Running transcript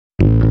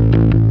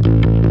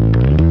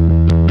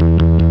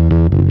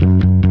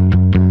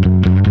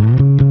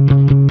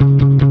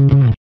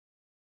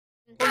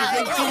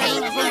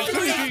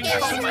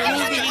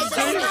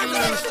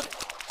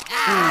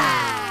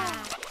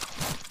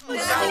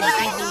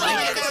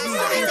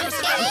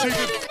Welcome,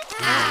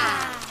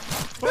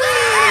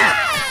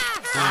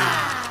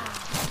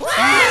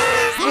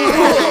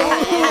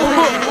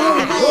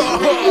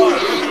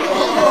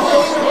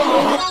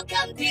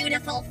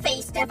 beautiful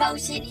Face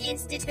Devotion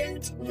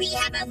Institute. We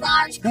have a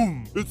large...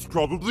 It's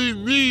probably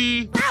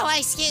me. Wow,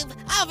 Ice Cube,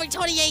 over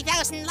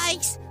 28,000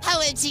 likes.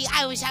 OMG,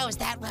 I wish I was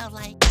that well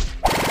liked.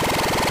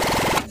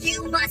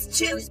 You must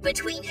choose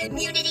between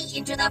immunity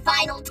into the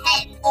final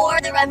 10 or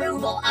the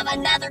removal of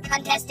another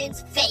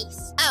contestant's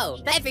face. Oh,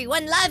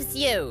 everyone loves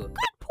you.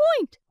 Good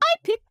point. I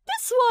picked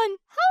this one.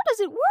 How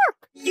does it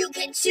work? You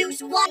can choose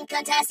one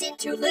contestant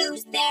to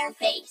lose their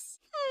face.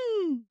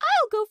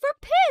 I'll go for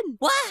Pin.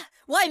 What?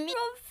 Why me?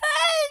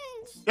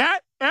 Revenge! There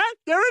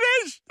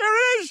it is! There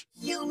it is!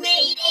 You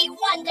made a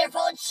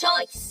wonderful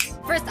choice.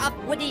 First off,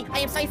 Woody, I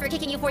am sorry for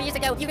kicking you 4 years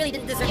ago. You really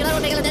didn't deserve it. Now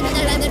you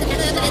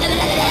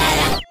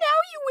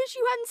wish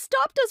you hadn't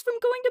stopped us from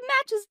going to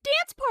Match's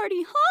dance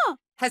party, huh?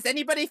 Has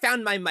anybody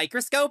found my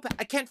microscope?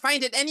 I can't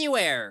find it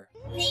anywhere.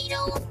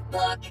 Needle,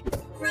 book,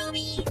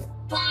 Ruby,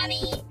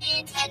 Bonnie,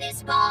 and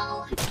tennis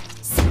ball.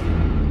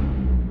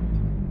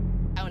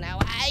 Oh no,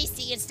 I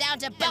see it's down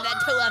to the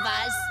two of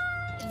us.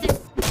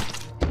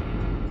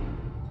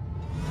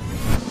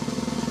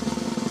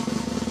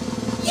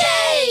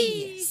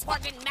 Yay!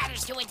 Organ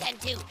matters to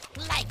attend to,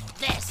 like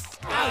this.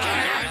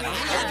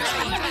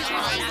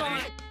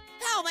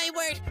 Oh my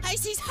word,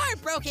 Icy's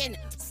heartbroken.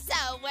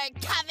 So we're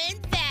coming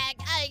back,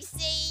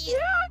 Icy.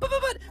 But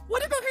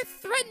what about her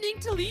threatening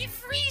to leave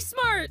Free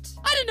Smart?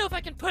 I don't know if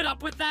I can put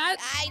up with that.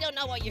 I don't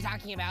know what you're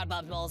talking about,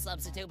 Bubble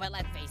Substitute, but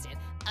let's face it,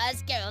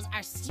 us girls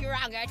are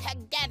stronger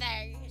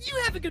together.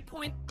 You have a good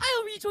point.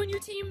 I'll rejoin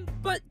your team,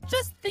 but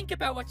just think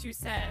about what you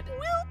said.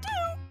 Will do.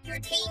 Your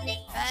team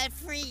name.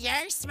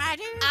 Freer,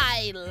 smarter?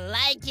 I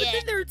like But then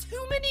it. there are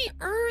too many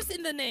ers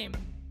in the name.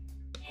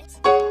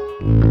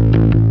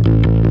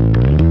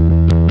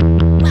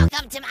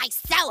 Welcome to my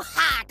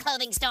So-Ha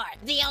clothing store.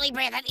 The only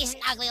brand that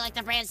isn't ugly like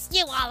the brands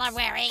you all are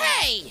wearing.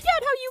 Hey! Forget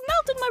how you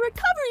melted my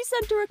recovery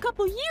center a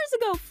couple years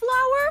ago,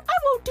 Flower. I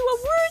won't do a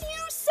word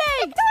you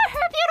say. Ignore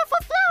her,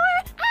 beautiful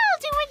Flower. I'll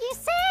do what you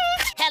say.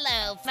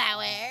 Hello,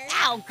 Flower.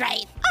 Oh,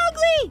 great.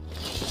 Ugly!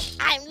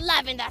 I'm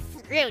loving the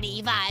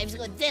fruity vibes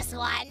with this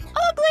one.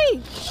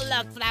 Ugly!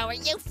 Look, Flower,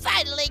 you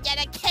finally get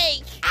a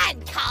cake.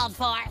 Uncalled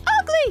for.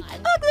 Ugly!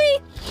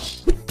 Ugly!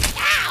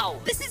 Ow!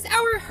 This is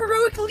our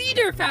heroic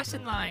leader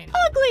fashion line.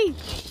 Ugly!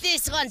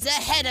 This one's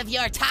ahead of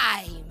your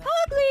time.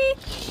 Ugly!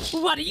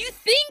 What do you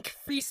think,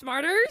 Free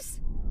Smarters?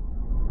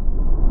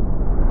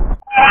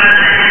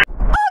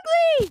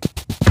 Ugly!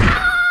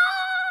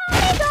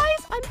 Hey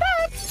guys, I'm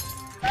back!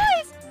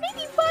 Guys,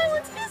 maybe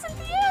violence isn't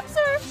the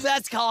answer!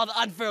 That's called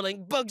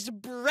unfurling Bug's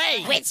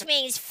brain. Which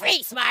means,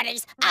 Free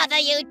Smarters, although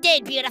you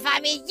did beautify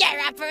me, you're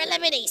up for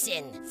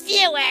elimination.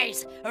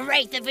 Viewers,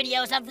 rate the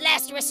videos of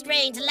less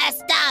restrained,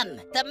 less dumb.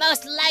 The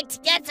most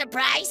liked gets a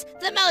prize,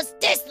 the most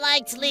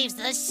disliked leaves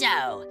the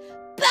show.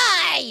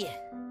 Bye!